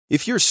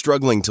If you're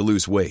struggling to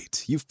lose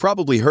weight, you've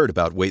probably heard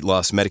about weight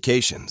loss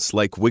medications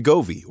like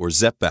Wegovy or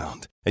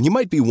Zepbound, and you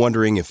might be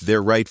wondering if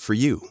they're right for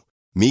you.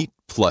 Meet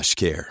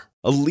PlushCare,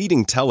 a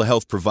leading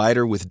telehealth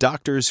provider with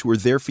doctors who are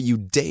there for you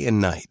day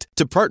and night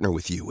to partner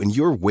with you in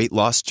your weight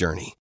loss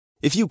journey.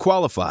 If you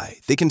qualify,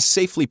 they can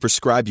safely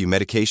prescribe you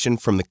medication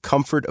from the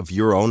comfort of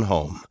your own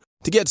home.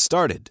 To get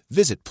started,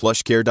 visit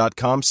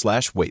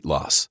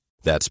plushcare.com/weight-loss.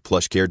 That's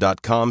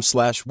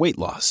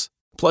plushcare.com/weight-loss.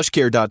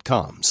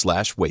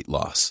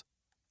 plushcare.com/weight-loss.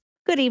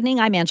 Good evening.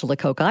 I'm Angela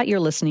Kokott.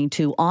 You're listening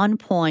to On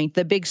Point.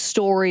 The big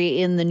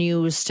story in the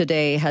news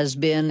today has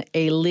been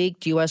a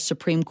leaked U.S.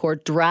 Supreme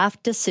Court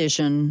draft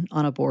decision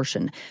on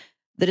abortion.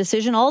 The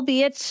decision,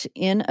 albeit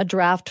in a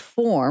draft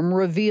form,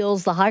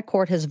 reveals the High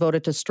Court has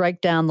voted to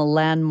strike down the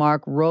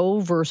landmark Roe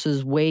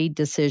versus Wade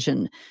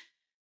decision,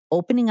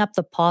 opening up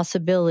the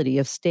possibility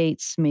of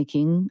states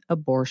making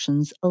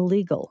abortions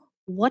illegal.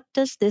 What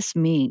does this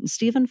mean?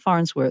 Stephen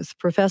Farnsworth,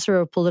 professor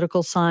of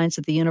political science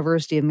at the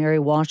University of Mary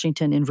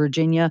Washington in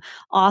Virginia,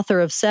 author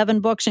of 7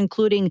 books,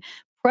 including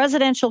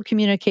Presidential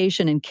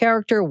Communication and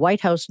Character, White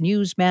House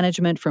News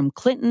Management from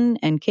Clinton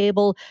and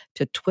Cable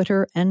to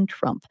Twitter and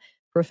Trump.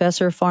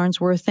 Professor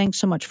Farnsworth, thanks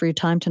so much for your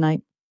time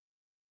tonight.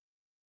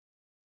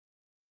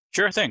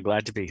 Sure thing.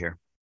 Glad to be here.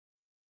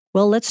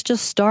 Well, let's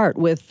just start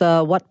with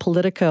what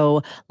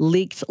Politico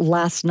leaked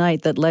last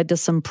night that led to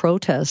some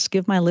protests.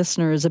 Give my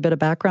listeners a bit of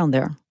background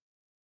there.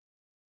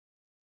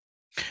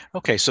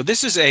 Okay, so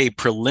this is a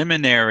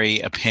preliminary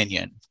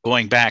opinion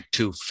going back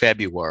to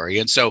February.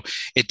 And so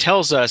it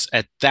tells us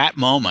at that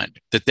moment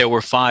that there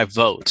were 5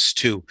 votes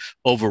to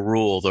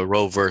overrule the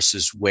Roe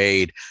versus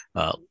Wade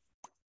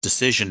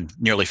decision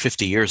nearly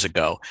 50 years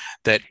ago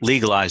that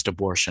legalized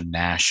abortion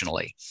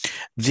nationally.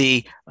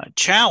 The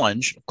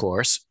challenge, of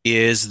course,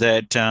 is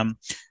that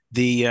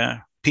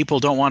the people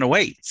don't want to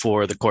wait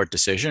for the court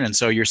decision. And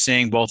so you're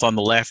seeing both on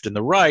the left and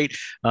the right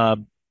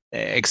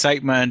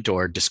excitement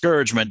or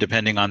discouragement,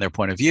 depending on their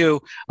point of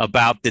view,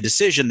 about the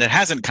decision that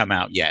hasn't come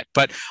out yet.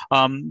 But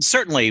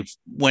certainly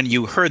when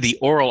you heard the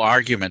oral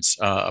arguments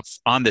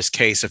on this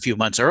case a few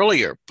months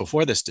earlier,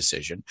 before this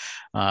decision,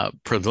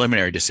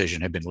 preliminary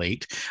decision had been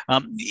leaked,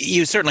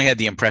 you certainly had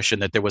the impression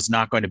that there was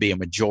not going to be a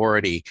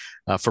majority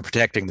for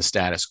protecting the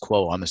status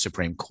quo on the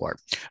Supreme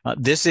Court.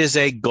 This is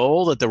a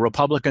goal that the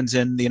Republicans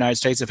in the United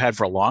States have had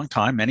for a long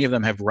time. Many of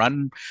them have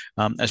run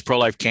as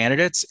pro-life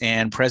candidates,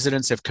 and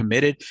presidents have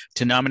committed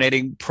to nominating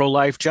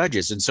pro-life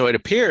judges. And so it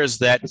appears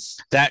that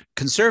that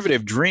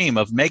conservative dream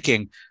of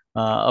making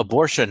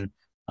abortion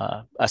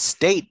a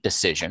state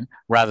decision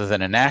rather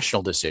than a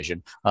national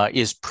decision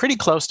is pretty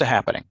close to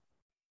happening.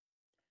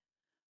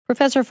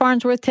 Professor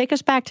Farnsworth, take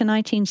us back to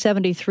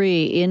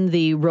 1973 in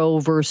the Roe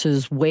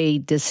versus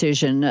Wade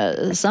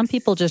decision. Some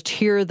people just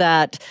hear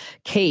that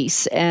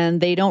case and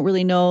they don't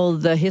really know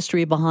the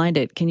history behind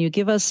it. Can you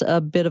give us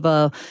a bit of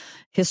a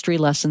history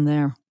lesson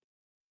there?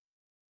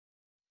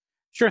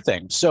 Sure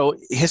thing. So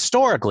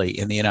historically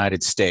in the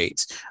United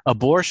States,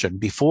 abortion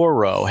before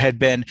Roe had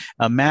been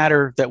a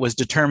matter that was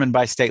determined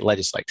by state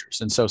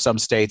legislatures. And so some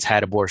states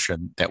had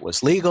abortion that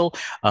was legal,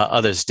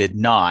 others did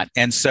not.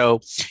 And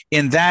so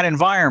in that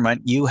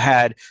environment, you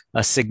had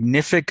a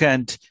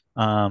significant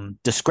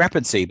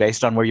discrepancy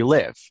based on where you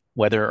live,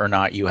 whether or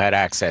not you had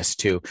access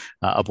to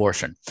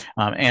abortion.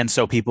 And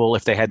so people,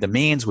 if they had the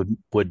means,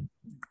 would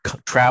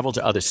travel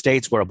to other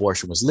states where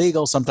abortion was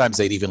legal. Sometimes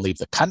they'd even leave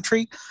the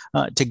country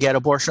to get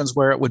abortions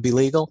where it would be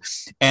legal.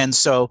 And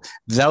so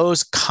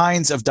those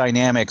kinds of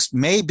dynamics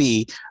may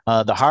be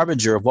the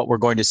harbinger of what we're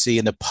going to see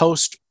in the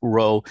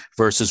post-Roe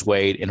versus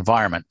Wade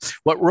environment.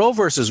 What Roe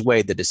versus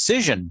Wade, the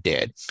decision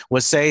did,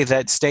 was say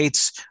that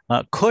states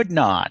could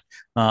not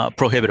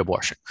prohibit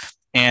abortion.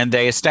 And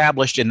they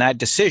established in that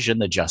decision,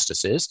 the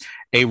justices,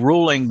 a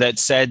ruling that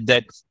said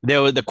that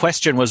the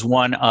question was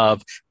one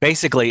of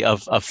basically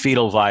of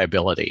fetal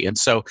viability. And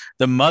so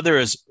the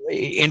mother's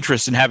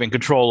interest in having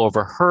control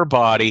over her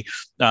body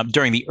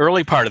during the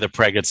early part of the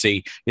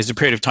pregnancy is a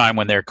period of time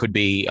when there could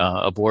be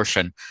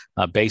abortion,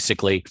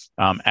 basically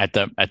at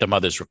the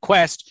mother's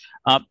request.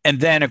 And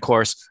then, of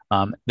course,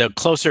 the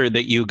closer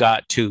that you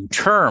got to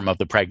term of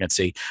the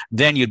pregnancy,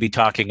 then you'd be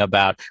talking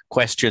about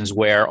questions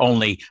where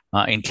only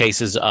in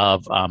cases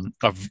of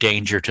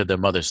danger to the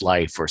mother's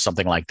life or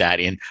something like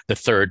that in the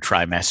 3rd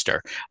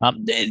trimester.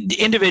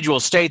 Individual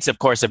states, of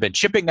course, have been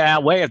chipping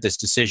away at this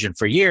decision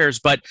for years,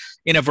 but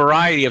in a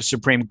variety of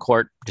Supreme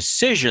Court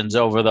decisions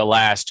over the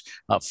last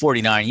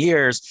 49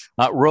 years,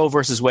 Roe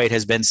versus Wade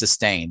has been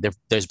sustained.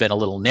 There's been a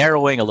little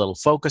narrowing, a little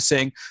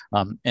focusing,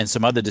 and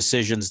some other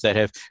decisions that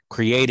have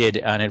created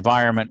an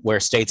environment where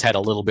states had a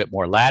little bit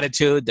more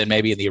latitude than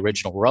maybe in the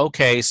original Roe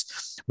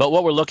case. But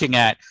what we're looking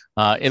at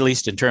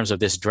least in terms of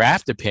this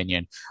draft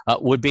opinion,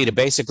 would be to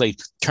basically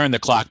turn the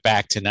clock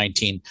back to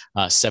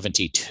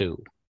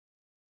 1972.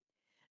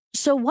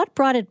 So what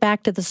brought it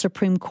back to the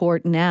Supreme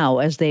Court now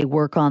as they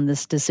work on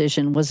this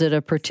decision? Was it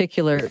a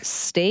particular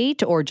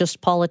state or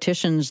just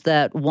politicians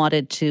that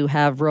wanted to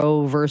have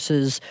Roe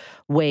versus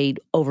Wade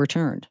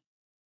overturned?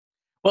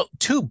 Well,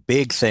 two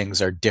big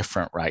things are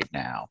different right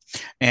now,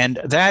 and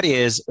that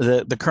is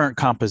the current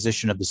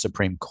composition of the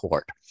Supreme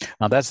Court.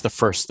 Now, that's the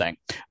first thing.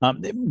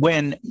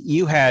 When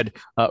you had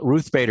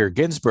Ruth Bader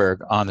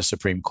Ginsburg on the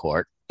Supreme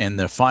Court in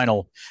the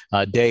final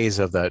days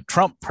of the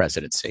Trump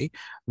presidency,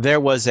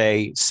 there was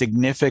a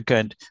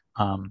significant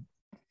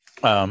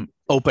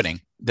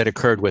opening that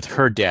occurred with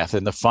her death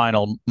in the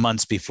final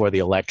months before the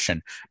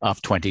election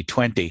of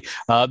 2020.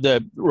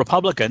 The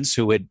Republicans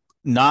who had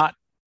not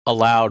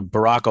allowed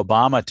Barack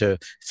Obama to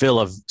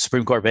fill a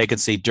Supreme Court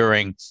vacancy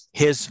during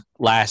his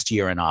last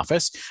year in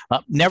office,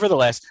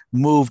 nevertheless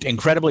moved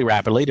incredibly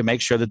rapidly to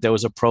make sure that there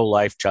was a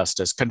pro-life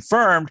justice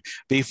confirmed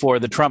before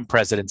the Trump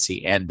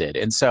presidency ended.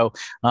 And so,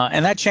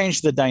 and that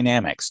changed the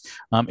dynamics.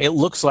 It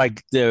looks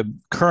like the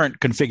current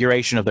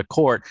configuration of the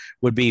court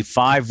would be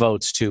 5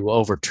 votes to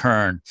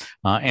overturn.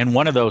 And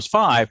one of those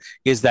 5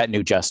 is that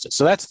new justice.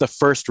 So that's the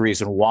first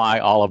reason why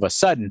all of a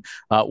sudden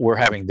we're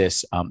having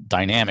this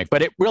dynamic.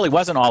 But it really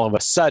wasn't all of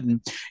a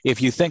sudden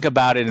if you think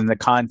about it in the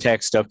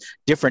context of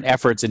different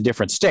efforts in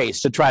different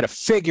states to try to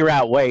figure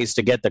out ways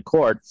to get the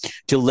court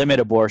to limit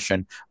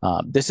abortion.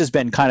 This has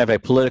been kind of a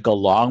political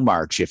long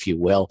march, if you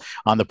will,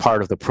 on the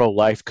part of the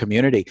pro-life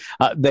community.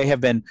 They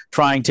have been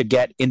trying to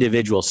get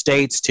individual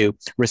states to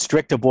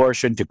restrict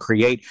abortion, to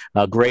create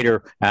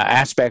greater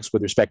aspects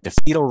with respect to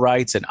fetal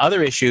rights and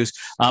other issues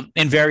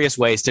in various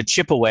ways to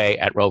chip away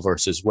at Roe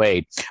versus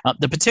Wade.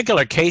 The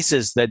particular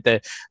cases that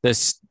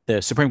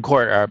the Supreme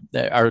Court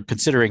are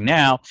considering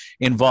now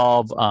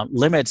involve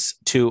limits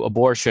to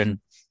abortion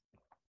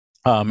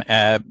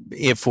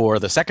if for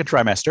the second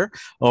trimester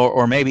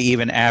or maybe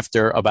even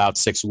after about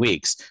 6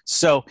 weeks.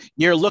 So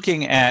you're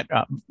looking at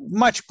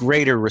much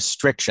greater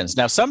restrictions.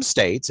 Now, some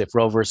states, if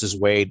Roe versus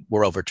Wade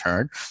were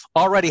overturned,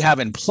 already have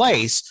in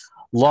place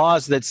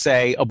laws that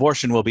say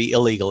abortion will be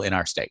illegal in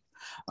our state.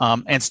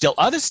 And still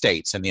other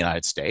states in the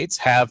United States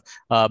have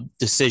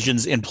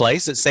decisions in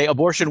place that say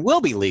abortion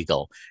will be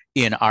legal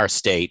in our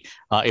state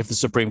if the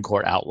Supreme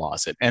Court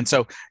outlaws it. And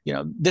so,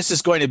 this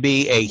is going to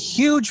be a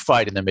huge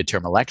fight in the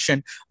midterm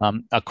election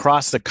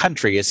across the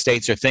country as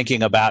states are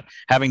thinking about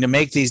having to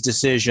make these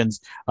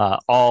decisions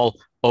all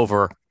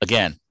over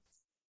again.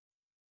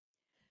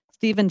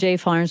 Stephen J.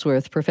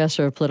 Farnsworth,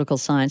 professor of political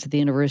science at the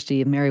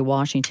University of Mary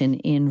Washington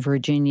in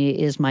Virginia,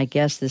 is my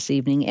guest this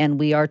evening, and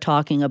we are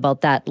talking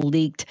about that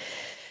leaked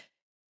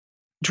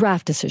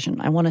draft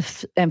decision. I want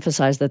to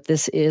emphasize that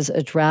this is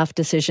a draft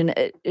decision.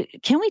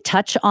 Can we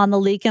touch on the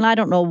leak? And I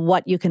don't know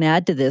what you can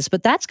add to this,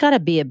 but that's got to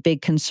be a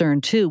big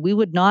concern too. We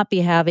would not be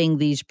having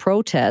these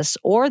protests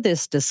or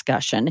this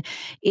discussion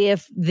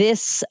if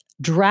this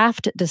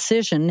draft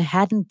decision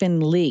hadn't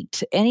been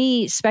leaked.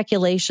 Any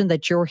speculation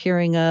that you're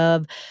hearing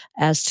of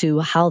as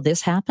to how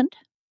this happened?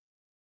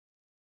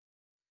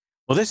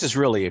 Well, this is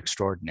really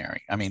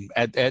extraordinary. I mean,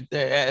 at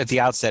the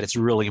outset, it's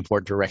really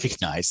important to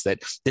recognize that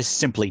this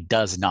simply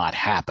does not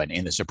happen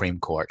in the Supreme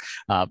Court.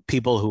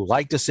 People who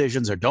like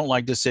decisions or don't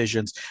like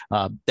decisions,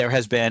 there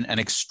has been an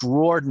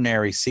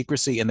extraordinary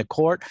secrecy in the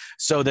court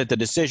so that the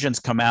decisions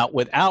come out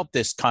without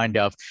this kind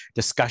of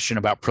discussion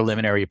about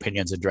preliminary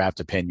opinions and draft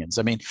opinions.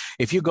 I mean,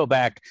 if you go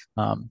back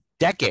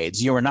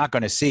decades, you are not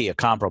going to see a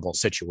comparable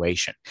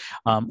situation.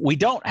 We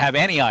don't have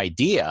any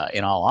idea,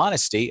 in all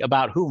honesty,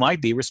 about who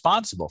might be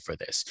responsible for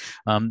this.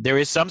 There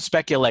is some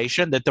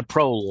speculation that the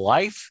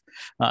pro-life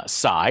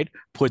side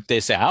put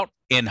this out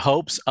in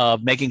hopes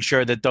of making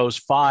sure that those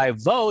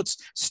 5 votes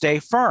stay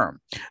firm.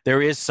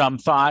 There is some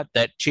thought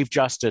that Chief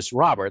Justice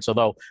Roberts,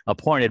 although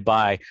appointed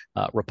by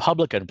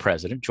Republican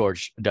President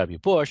George W.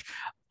 Bush,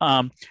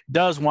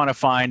 does want to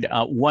find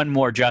one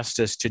more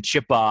justice to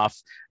chip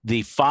off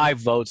the 5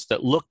 votes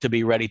that look to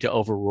be ready to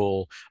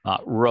overrule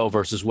Roe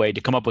versus Wade,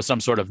 to come up with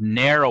some sort of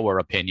narrower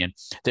opinion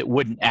that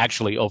wouldn't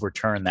actually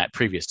overturn that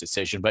previous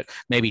decision, but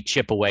maybe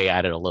chip away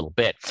at it a little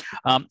bit.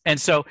 And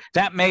so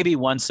that may be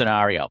one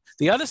scenario.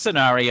 The other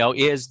scenario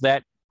is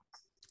that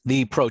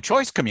the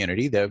pro-choice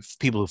community, the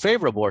people who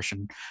favor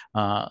abortion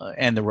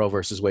and the Roe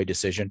versus Wade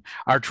decision,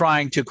 are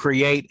trying to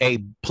create a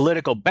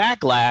political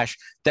backlash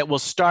that will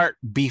start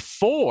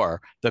before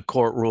the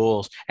court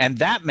rules. And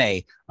that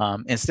may,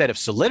 instead of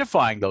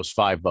solidifying those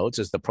 5 votes,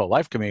 as the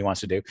pro-life community wants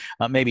to do,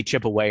 maybe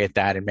chip away at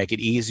that and make it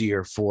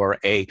easier for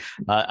a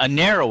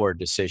narrower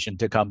decision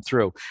to come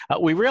through.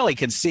 We really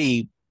can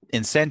see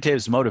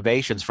incentives,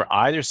 motivations for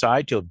either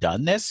side to have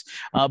done this.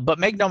 But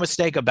make no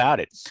mistake about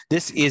it,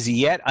 this is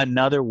yet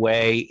another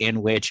way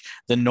in which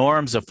the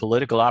norms of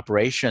political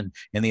operation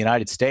in the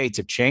United States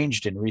have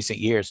changed in recent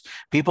years.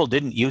 People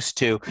didn't used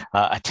to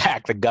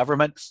attack the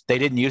government. They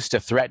didn't used to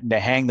threaten to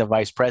hang the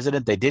vice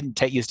president. They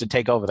didn't used to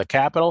take over the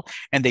Capitol.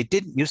 And they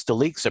didn't used to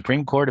leak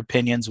Supreme Court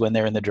opinions when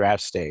they're in the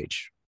draft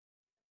stage.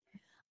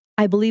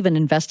 I believe an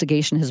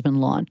investigation has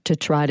been launched to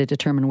try to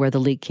determine where the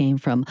leak came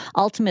from.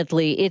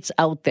 Ultimately, it's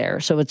out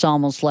there, so it's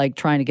almost like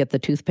trying to get the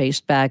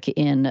toothpaste back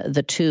in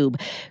the tube.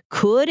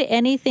 Could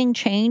anything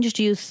change,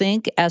 do you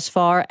think, as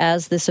far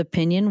as this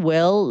opinion?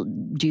 Will,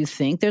 do you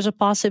think there's a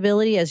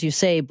possibility? As you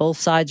say, both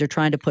sides are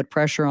trying to put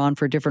pressure on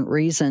for different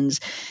reasons.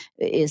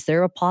 Is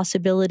there a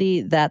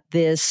possibility that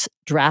this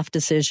draft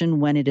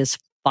decision, when it is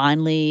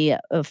finally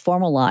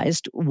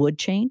formalized would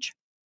change?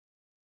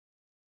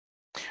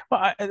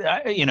 Well,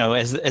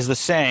 as the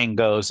saying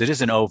goes, it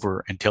isn't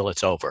over until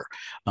it's over.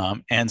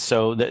 And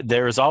so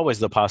there is always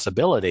the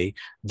possibility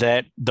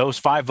that those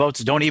 5 votes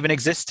don't even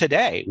exist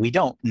today. We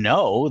don't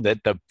know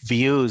that the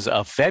views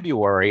of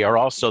February are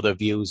also the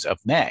views of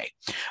May.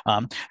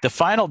 The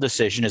final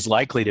decision is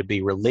likely to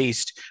be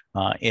released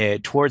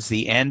towards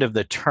the end of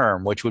the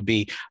term, which would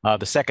be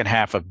the second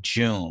half of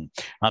June.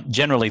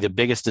 Generally, the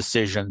biggest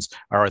decisions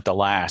are at the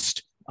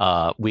last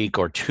week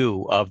or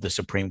two of the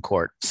Supreme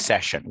Court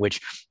session, which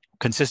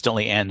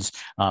consistently ends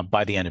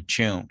by the end of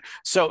June.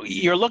 So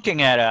you're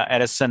looking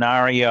at a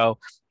scenario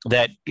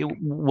that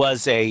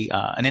was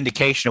an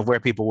indication of where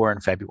people were in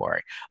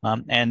February,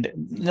 and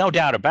no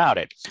doubt about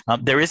it,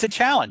 there is a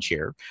challenge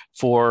here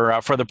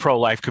for the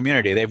pro-life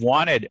community. They've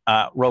wanted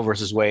Roe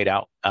versus Wade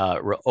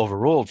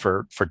overruled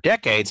for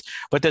decades,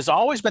 but there's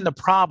always been the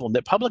problem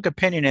that public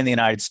opinion in the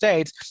United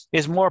States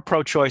is more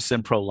pro-choice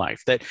than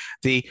pro-life. That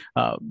the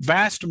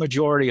vast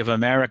majority of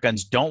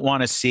Americans don't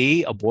want to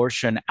see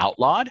abortion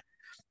outlawed.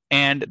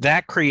 And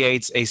that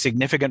creates a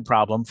significant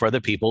problem for the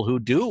people who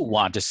do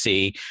want to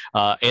see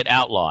it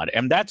outlawed.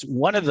 And that's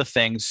one of the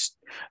things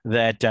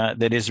that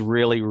is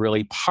really,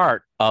 really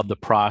part of the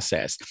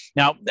process.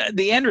 Now,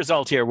 the end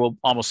result here will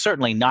almost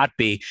certainly not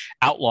be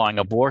outlawing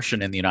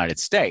abortion in the United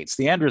States.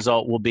 The end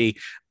result will be,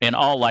 in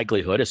all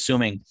likelihood,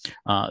 assuming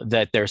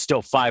that there's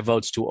still 5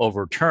 votes to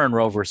overturn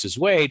Roe versus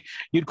Wade,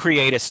 you'd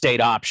create a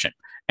state option.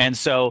 And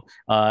so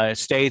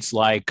states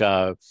like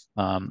the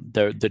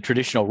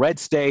traditional red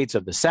states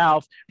of the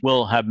South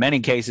will have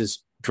many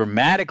cases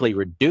dramatically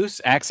reduce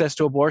access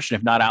to abortion,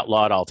 if not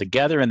outlawed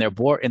altogether, and they're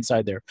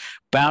inside their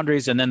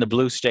boundaries. And then the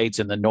blue states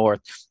in the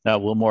North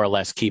will more or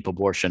less keep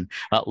abortion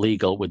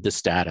legal with the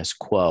status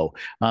quo.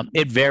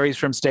 It varies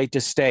from state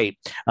to state,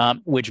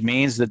 which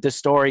means that this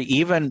story,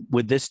 even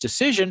with this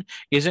decision,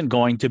 isn't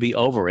going to be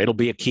over. It'll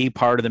be a key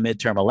part of the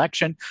midterm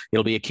election.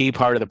 It'll be a key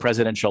part of the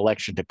presidential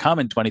election to come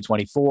in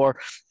 2024.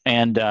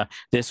 And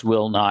this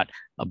will not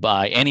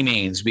by any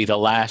means be the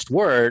last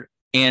word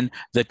in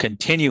the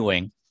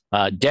continuing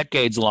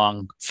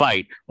decades-long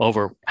fight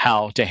over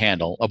how to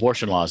handle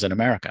abortion laws in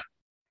America.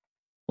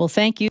 Well,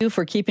 thank you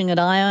for keeping an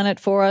eye on it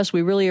for us.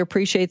 We really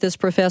appreciate this,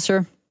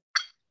 Professor.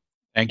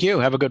 Thank you.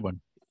 Have a good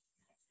one.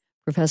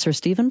 Professor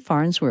Stephen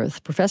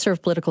Farnsworth, professor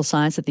of political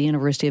science at the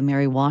University of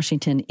Mary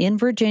Washington in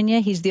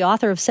Virginia. He's the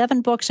author of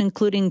 7 books,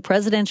 including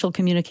Presidential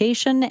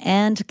Communication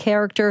and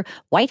Character,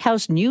 White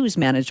House News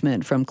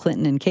Management, from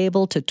Clinton and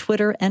Cable to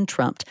Twitter and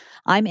Trump.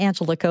 I'm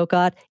Angela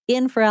Kokott,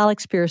 in for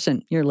Alex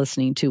Pearson. You're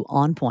listening to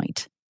On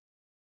Point.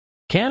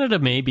 Canada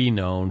may be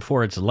known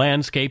for its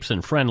landscapes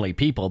and friendly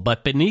people,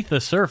 but beneath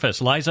the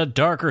surface lies a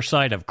darker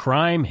side of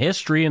crime,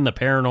 history, and the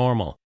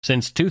paranormal.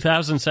 Since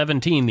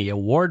 2017, the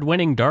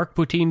award-winning Dark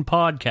Poutine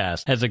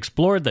podcast has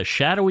explored the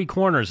shadowy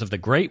corners of the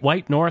Great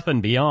White North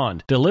and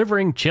beyond,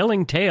 delivering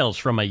chilling tales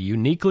from a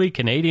uniquely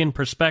Canadian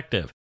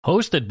perspective.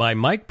 Hosted by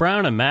Mike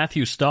Brown and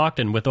Matthew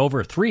Stockton, with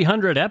over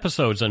 300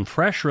 episodes and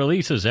fresh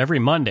releases every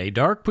Monday,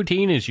 Dark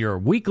Poutine is your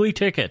weekly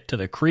ticket to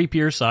the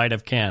creepier side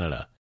of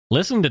Canada.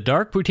 Listen to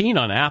Dark Poutine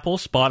on Apple,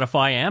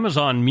 Spotify,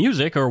 Amazon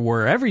Music, or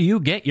wherever you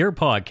get your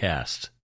podcasts.